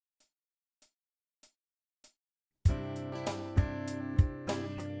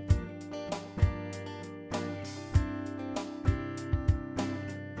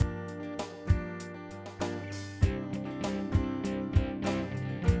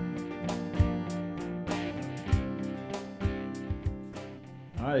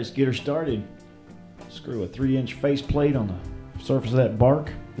Alright, let's get her started. Screw a 3-inch faceplate on the surface of that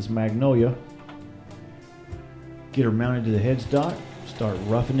bark, this Magnolia. Get her mounted to the headstock, start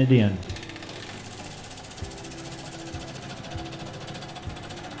roughing it in.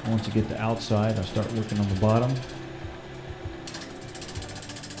 Once I get the outside, I start working on the bottom.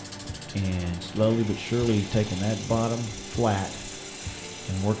 And slowly but surely taking that bottom flat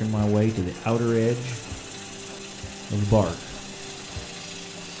and working my way to the outer edge of the bark.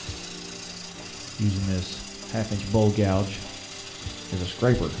 Using this 1/2-inch bowl gouge as a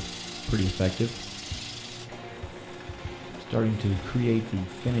scraper. Pretty effective. Starting to create the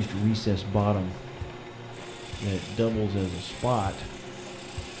finished recessed bottom that doubles as a spot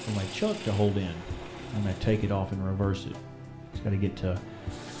for my chuck to hold in. I'm going to take it off and reverse it. It's got to get to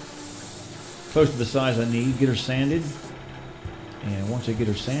close to the size I need, get her sanded, and once I get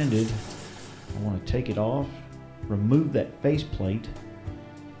her sanded, I want to take it off, remove that faceplate,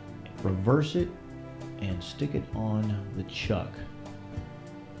 reverse it, and stick it on the chuck.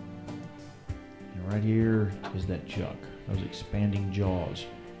 And right here is that chuck, those expanding jaws.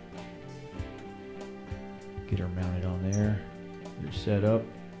 Get her mounted on there, get her set up,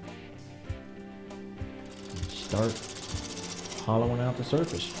 and start hollowing out the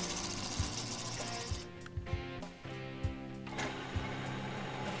surface.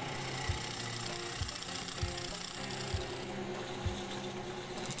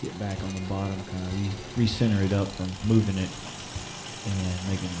 Get back on the bottom, kind of recenter it up from moving it and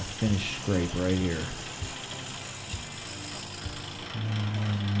making a finished scrape right here.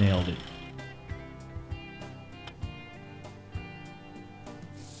 Nailed it.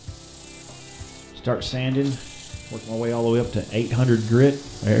 Start sanding, work my way all the way up to 800 grit.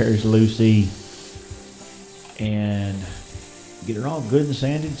 There's Lucy. And get her all good and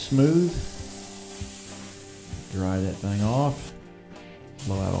sanded, smooth. Dry that thing off.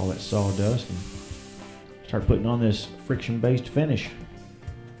 Blow out all that sawdust and start putting on this friction-based finish.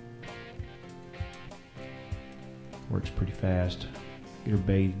 Works pretty fast. Get her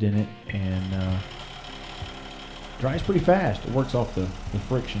bathed in it and dries pretty fast. It works off the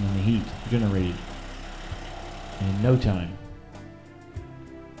friction and the heat generated in no time.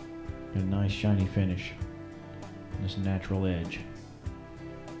 Got a nice shiny finish. This natural edge.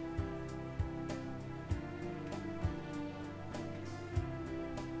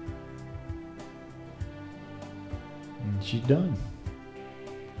 And she's done.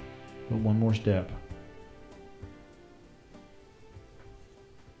 But one more step.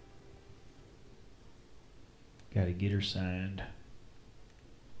 Got to get her signed.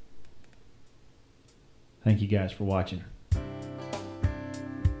 Thank you guys for watching.